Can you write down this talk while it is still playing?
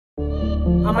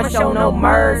I'ma show no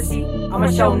mercy. I'ma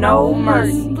show no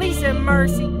mercy. Please have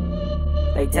mercy.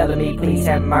 They telling me please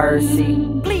have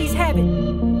mercy. Please have it.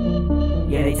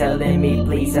 Yeah, they telling me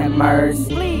please have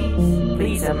mercy.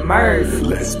 Please have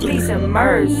mercy. Please have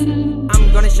mercy.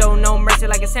 I'm gonna show no mercy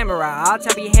like a samurai. I'll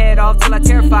chop your head off till I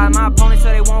terrify my opponents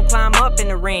so they won't climb up in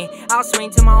the ring. I'll swing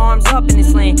till my arms up in the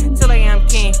sling till I am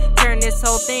king. Turn this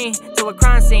whole thing to a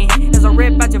crime scene as I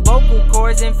rip out your vocal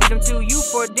cords and feed them to you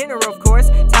for dinner, of course.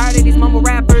 Tired of these mumble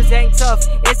rappers acting tough.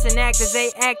 It's an act as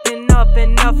they acting up.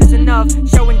 Enough is enough.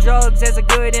 Showing drugs as a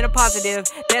good and a positive.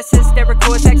 That's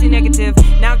hysterical, it's actually negative.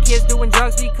 Now kids doing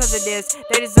drugs because of this.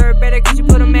 They deserve better cause you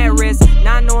put them at risk,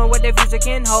 not knowing what their future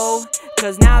can hold,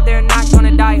 cause now they're not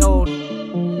gonna die old.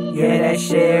 Yeah, that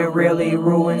shit really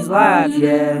ruins lives,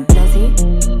 yeah.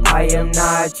 I am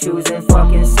not choosing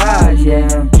fucking sides,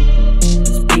 yeah.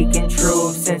 Speaking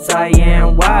truth since I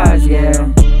am wise, yeah.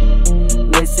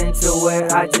 Listen to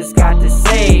what I just got to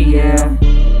say, yeah.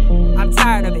 I'm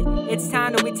tired of it. It's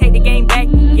time that we take the game back.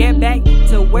 Yeah, back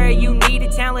to where you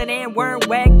needed talent and weren't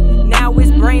whack. Now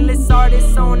it's brainless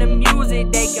artists on the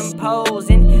music they compose.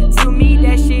 And to me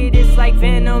that shit is like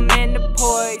venom and the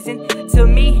poison to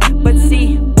me. But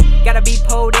see, gotta be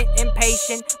potent and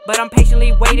patient, but I'm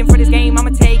patiently waiting for this game.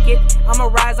 I'ma take it, I'ma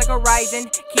rise like a rising.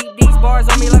 Keep these bars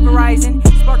on me like Verizon,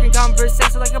 sparking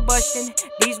conversation like a bustin'.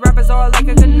 These rappers are like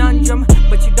a conundrum,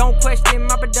 but you don't question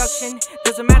my production.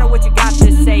 Doesn't matter what you got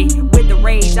to say. With the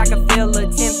rage I can fill a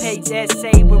 10-page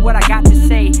essay with what I got to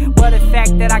say. What a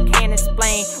fact that I can't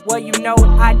explain. Well, you know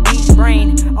I deep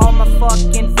brain all my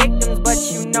fucking victims, but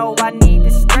you know I need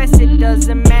to stress it.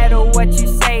 Doesn't matter what you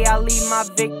say, I leave my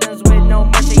victims with no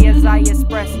mercy as I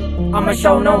express it. I'ma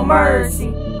show no mercy.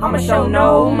 I'ma show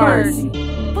no mercy.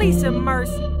 Please have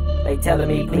mercy. They telling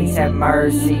me please have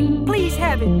mercy. Please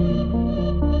have it.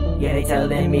 Yeah, they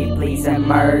telling me please have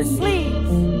mercy.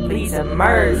 Please have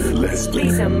mercy.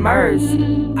 Please have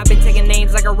mercy. I've been taking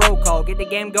names like a roll call, get the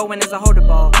game going as I hold the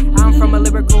ball. I'm from a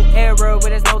lyrical era where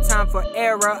there's no time for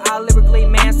error. I lyrically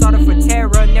manslaughter for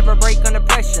terror, never break under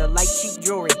pressure like cheap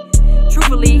jewelry.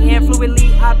 Truthfully and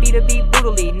fluidly, I beat a beat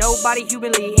brutally. Nobody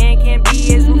humanly and can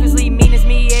be as ruthlessly mean as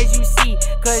me as you see.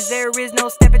 Cause there is no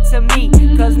stepping to me,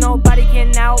 cause nobody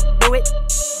can outdo it.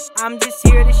 I'm just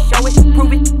here to show it,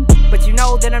 prove it. But you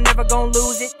know that I'm never gonna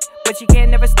lose it. But you can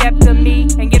never step to me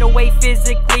and get away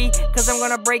physically, cause I'm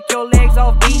gonna break your legs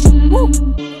off beat. Woo!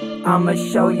 I'ma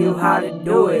show you how to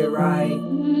do it right.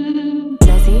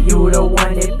 You the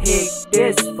one that picked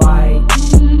this fight.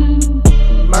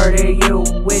 Murder you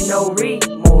with no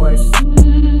remorse.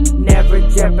 Never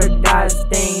jeopardize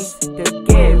things to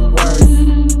get